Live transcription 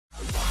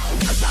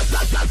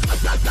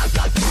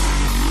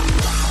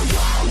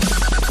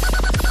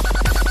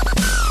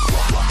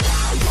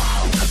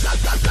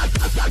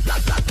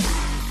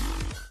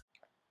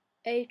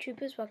Hey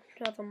YouTubers, welcome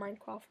to another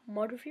Minecraft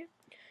mod review.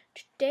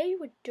 Today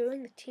we're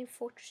doing the Team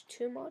Fortress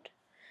 2 mod,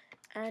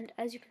 and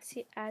as you can see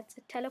it adds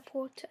a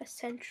teleporter, a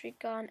sentry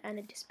gun and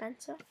a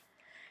dispenser.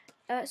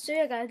 So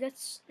yeah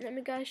guys, let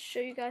me show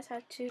you guys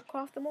how to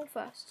craft them all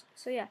first.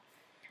 So yeah,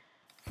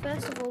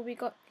 first of all we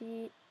got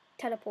the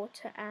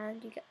teleporter,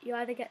 and you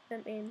either get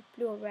them in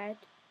blue or red.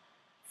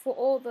 For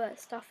all the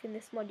stuff in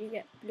this mod you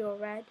get blue or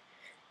red.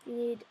 You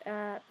need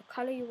the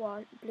colour you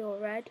want, blue or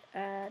red,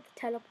 the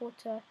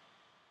teleporter,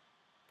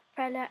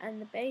 propeller and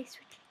the base,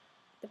 which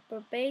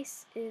the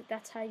base is,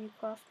 that's how you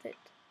craft it,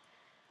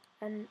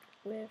 and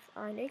with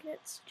iron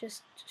ingots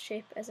just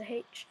shape as a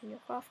H in your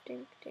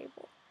crafting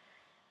table.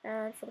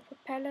 And for the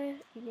propeller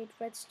you need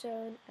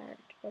redstone and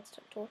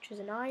redstone torches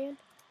and iron,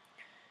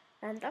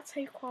 and that's how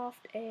you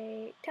craft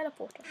a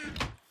teleporter.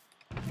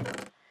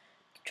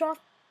 To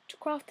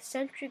craft the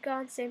sentry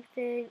gun, same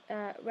thing,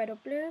 red or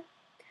blue.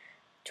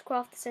 To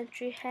craft the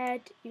sentry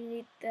head you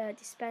need the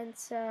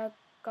dispenser,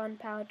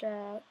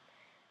 gunpowder,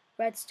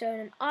 redstone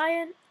and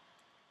iron.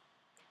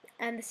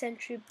 And the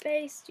sentry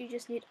base you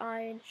just need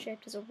iron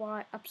shaped as a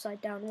Y,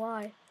 upside down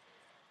Y.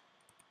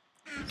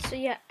 So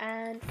yeah,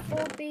 and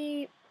for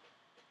the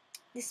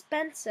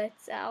dispenser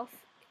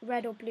itself,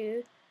 red or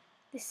blue,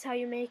 this is how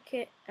you make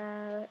it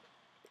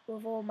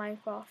with all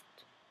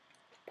Minecraft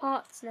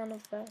parts, none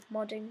of the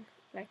modding,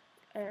 like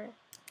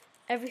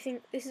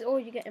everything. This is all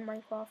you get in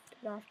Minecraft.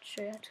 I don't have to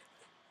show you how to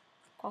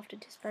craft a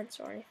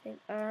dispenser or anything.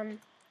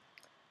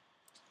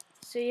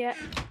 So yeah,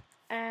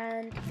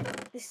 and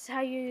this is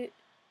how you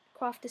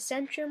craft a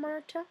sentry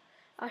monitor.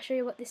 I'll show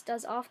you what this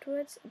does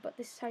afterwards, but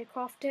this is how you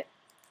craft it.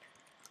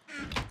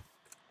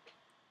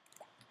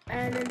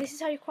 And then this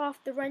is how you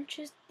craft the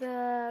wrenches.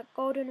 The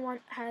golden one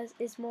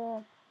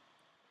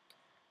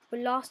will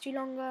last you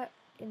longer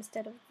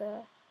instead of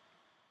the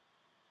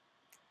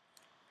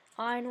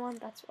iron one.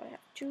 That's why I have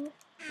two.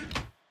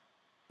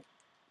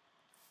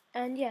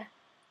 And yeah,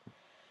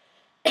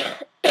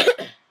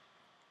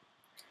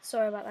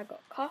 sorry about that, I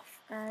got a cough.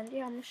 And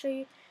yeah, I'm gonna show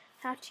you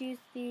how to use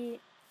the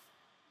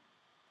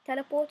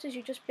teleporters.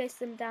 You just place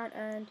them down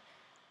and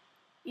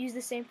use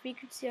the same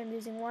frequency. I'm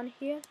using one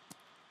here,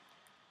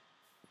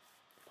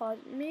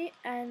 pardon me,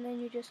 and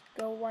then you just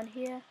go one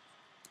here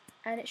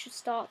and it should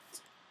start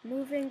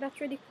moving.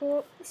 That's really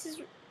cool. This is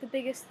the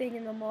biggest thing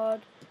in the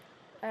mod,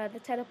 the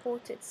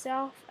teleporter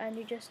itself, and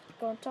you just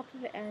go on top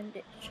of it and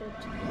it should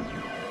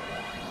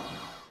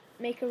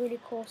make a really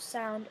cool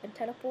sound and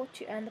teleport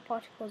you, and the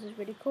particles is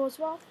really cool as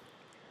well.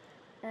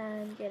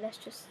 And yeah, let's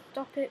just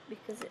stop it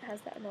because it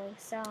has that annoying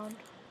sound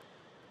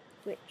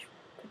which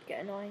could get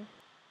annoying.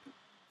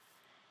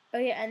 Oh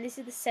yeah, and this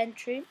is the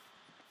sentry.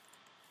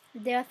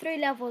 There are 3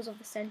 levels of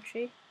the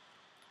sentry,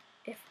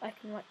 if I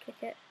can right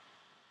click it.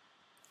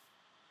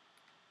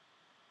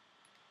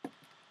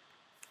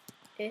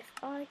 If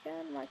I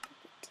can right click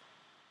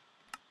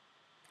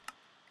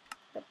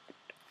it.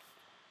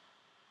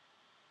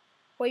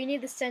 Well, you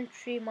need the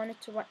sentry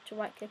monitor to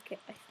right click it,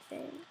 I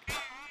think.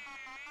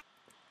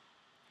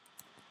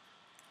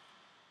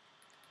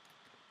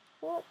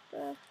 What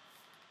the?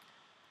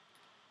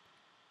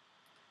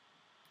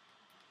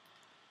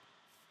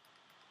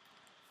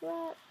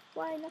 What?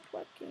 Why not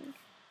working?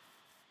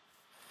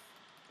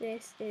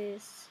 This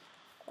is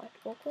quite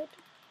awkward.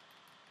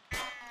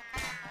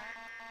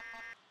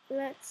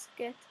 Let's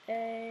get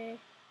a...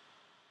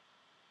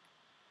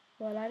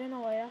 Well, I don't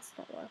know why that's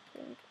not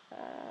working.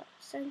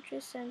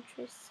 Sentry.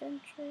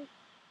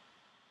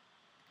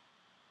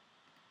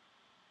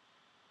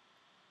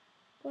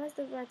 Where's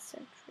the red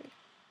sentry?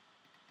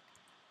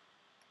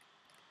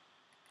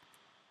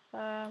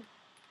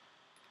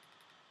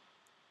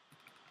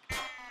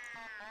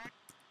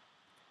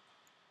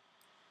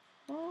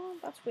 Oh,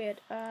 that's weird.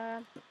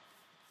 Well,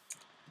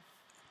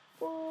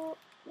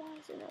 why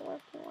is it not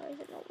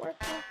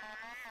working?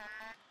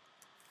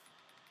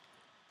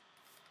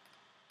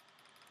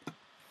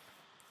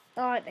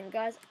 Alright then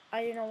guys,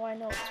 I don't know why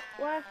not it's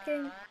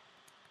working,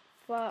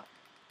 but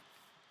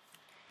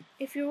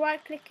if you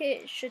right click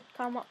it, it should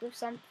come up with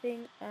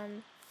something,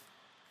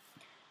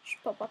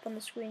 should pop up on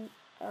the screen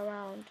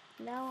around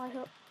now, I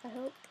hope.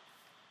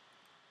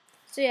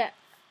 So yeah,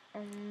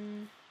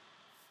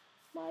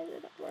 why is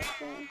it not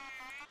working?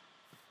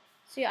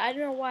 So yeah, I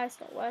don't know why it's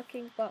not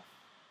working, but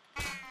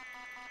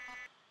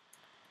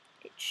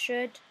it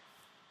should.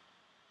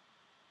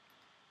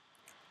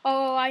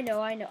 Oh, I know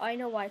why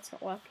it's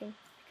not working.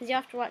 Because you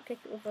have to right click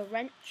it with a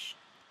wrench.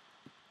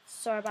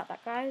 Sorry about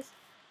that guys.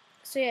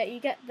 So yeah, you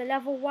get the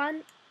level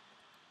 1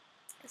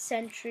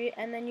 sentry,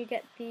 and then you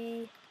get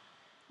the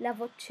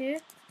level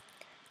 2,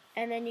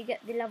 and then you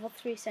get the level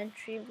 3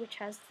 sentry, which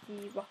has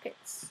the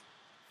rockets.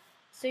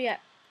 So yeah,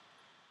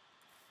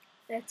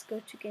 let's go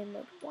to game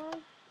mode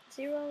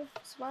 1.0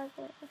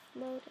 survival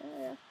mode.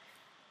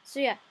 So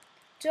yeah,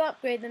 to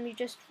upgrade them you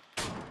just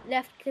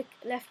left click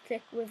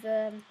with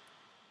a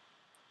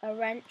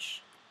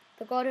wrench.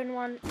 The golden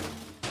one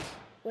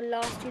will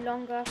last you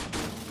longer.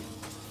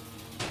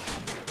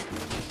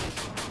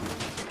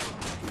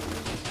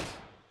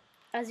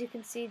 As you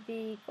can see,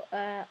 the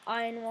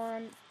iron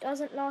one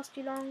doesn't last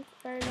you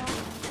very long.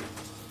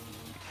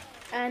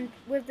 And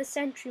with the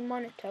sentry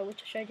monitor,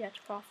 which I showed you how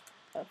to craft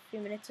a few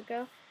minutes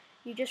ago,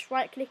 you just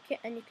right click it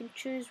and you can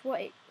choose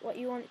what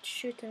you want it to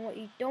shoot and what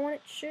you don't want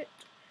it to shoot.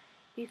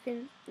 You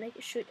can make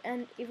it shoot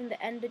even the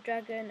ender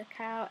dragon, a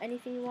cow,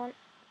 anything you want.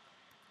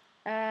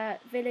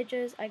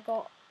 Villagers I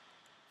got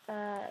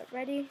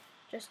ready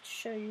just to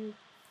show you.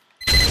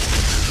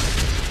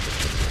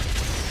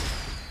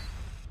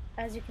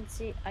 As you can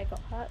see, I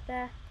got hurt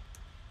there.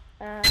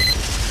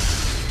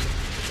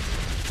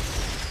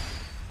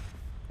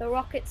 The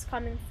rockets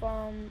coming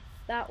from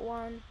that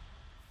one,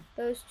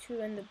 those two,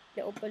 and the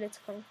little bullets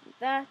coming from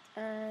that,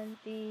 and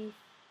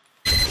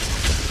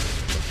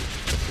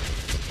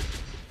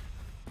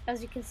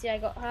as you can see, I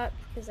got hurt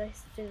because I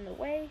stood in the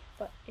way.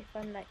 But if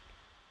I'm like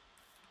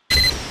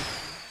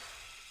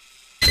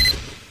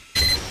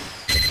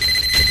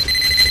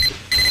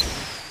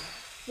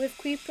with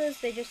creepers,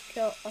 they just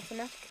kill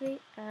automatically.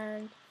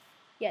 And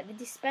yeah, the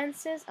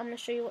dispensers, I'm going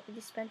to show you what the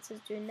dispensers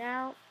do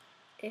now,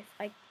 if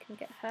I can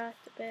get hurt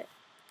a bit.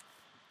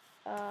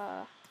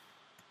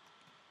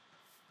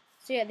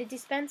 So yeah, the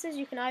dispensers,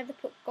 you can either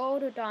put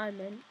gold or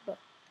diamond, but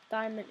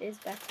diamond is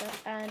better.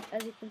 And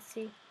as you can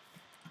see,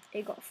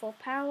 it got full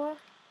power,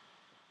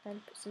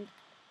 and put some,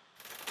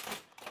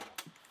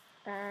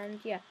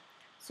 and yeah,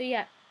 so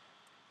yeah,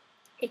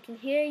 it can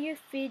heal you,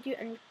 feed you,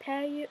 and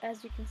repair you.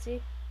 As you can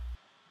see,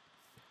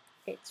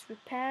 it's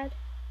repaired,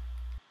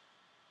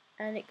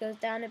 and it goes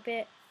down a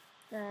bit.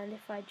 And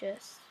if I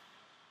just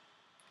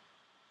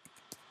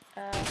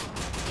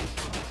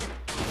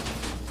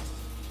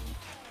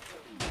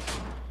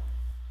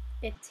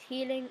it's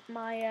healing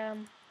my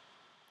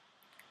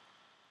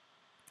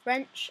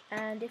wrench.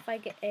 And if I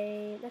get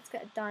let's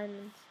get a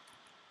diamond,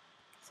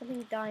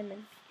 something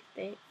diamond,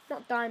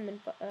 not diamond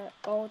but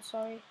gold,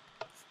 sorry,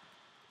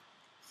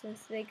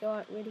 since they go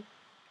out really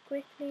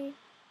quickly.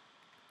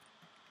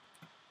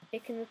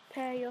 It can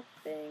repair your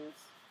things.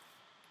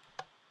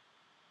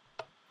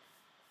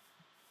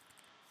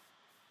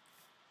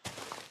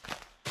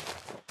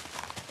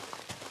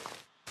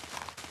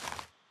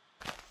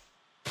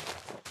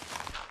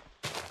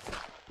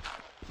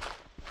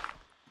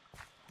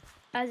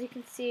 As you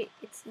can see,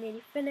 it's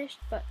nearly finished,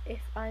 but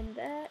if I'm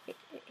there, it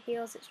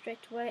heals it straight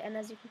away. And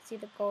as you can see,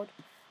 the gold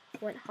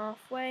went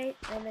halfway.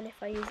 And then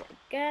if I use it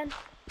again,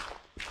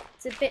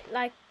 it's a bit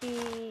like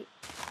I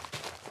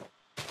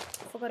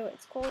forgot what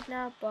it's called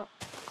now, but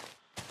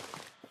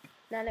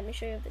now let me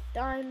show you the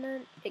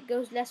diamond. It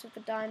goes less with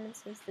the diamond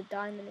since the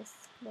diamond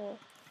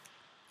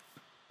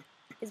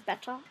is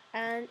better.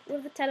 And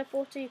with the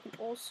teleporter, you can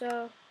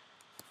also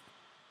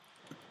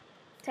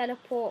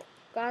teleport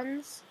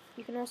guns.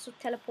 You can also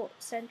teleport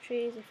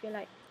sentries if you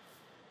like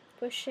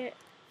push it.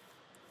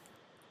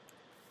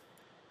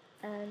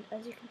 And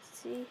as you can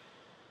see,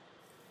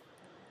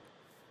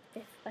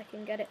 if I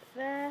can get it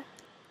there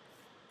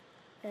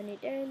any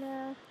day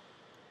now.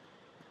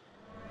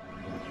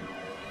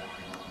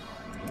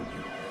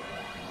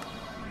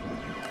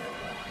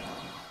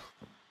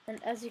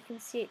 And as you can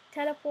see, it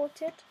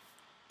teleported.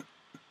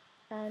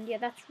 And yeah,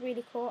 that's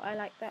really cool. I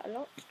like that a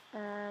lot.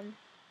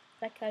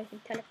 Like how you can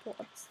teleport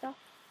other stuff.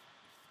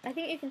 I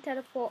think you can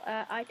teleport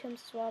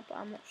items as well, but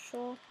I'm not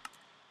sure.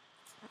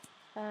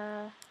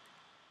 I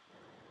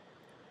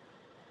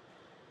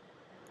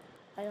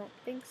don't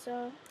think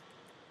so.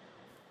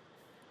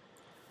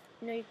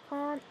 No, you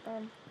can't.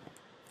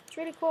 It's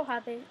really cool how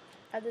they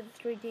added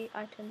the 3D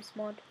items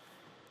mod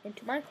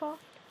into Minecraft.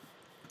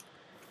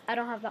 I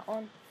don't have that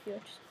on, if you're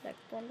just like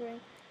wondering.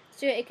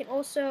 So yeah, it can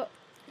also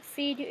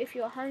feed you if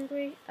you're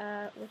hungry,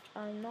 which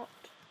I'm not.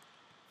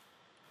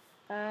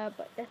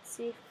 But let's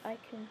see if I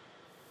can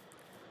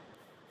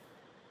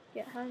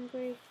get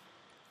hungry.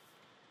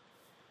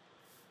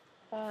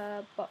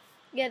 But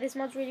yeah, this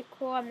mod's really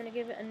cool. I'm gonna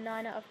give it a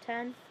 9 out of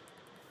 10,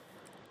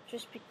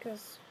 just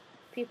because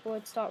people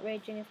would start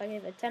raging if I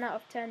gave it a 10 out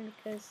of 10,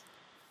 because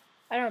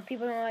I don't know,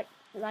 people don't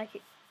like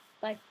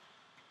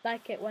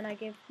it when I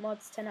give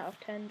mods 10 out of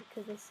 10,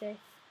 because they say,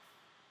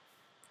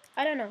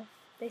 I don't know,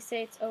 they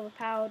say it's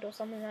overpowered or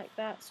something like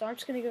that. So I'm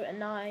just gonna give it a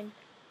 9,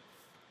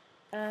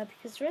 because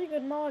it's a really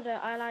good mod.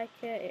 I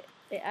like it.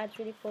 It adds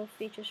really cool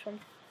features from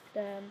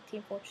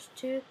Team Fortress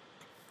 2.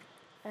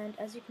 And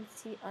as you can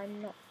see,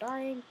 I'm not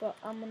dying, but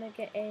I'm gonna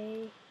get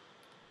a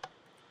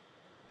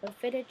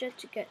villager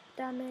to get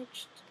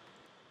damaged.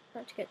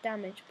 Not to get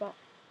damaged, but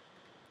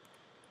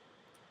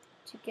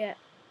to get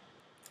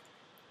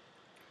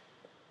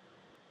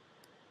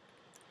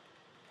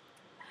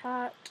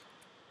hurt,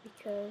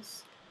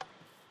 because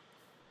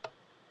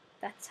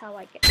that's how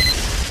I get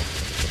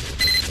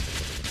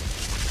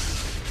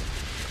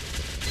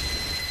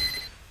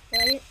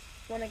well, I didn't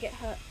want to get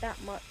hurt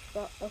that much,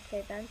 but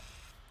okay then.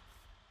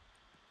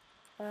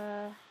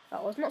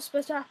 That was not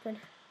supposed to happen.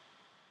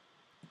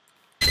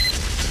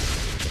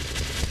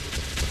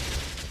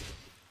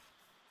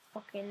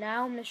 Okay,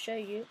 now I'm going to show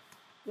you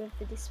with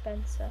the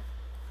dispenser.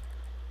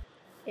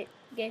 It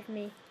gave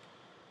me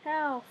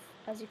health.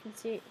 As you can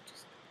see, it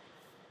just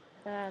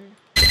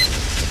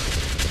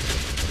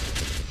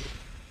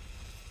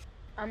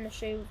I'm gonna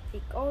show you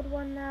the gold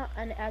one now,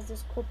 and it has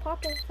this cool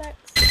pop-up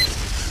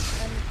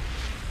effects. And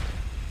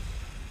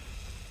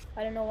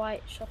I don't know why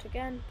it shot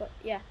again, but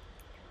yeah,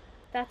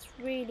 that's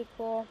really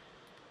cool.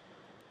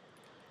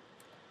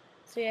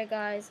 So yeah,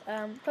 guys,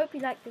 hope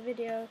you liked the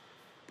video.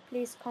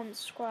 Please comment,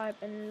 subscribe,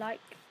 and like.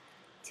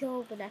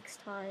 Till the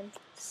next time,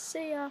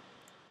 see ya.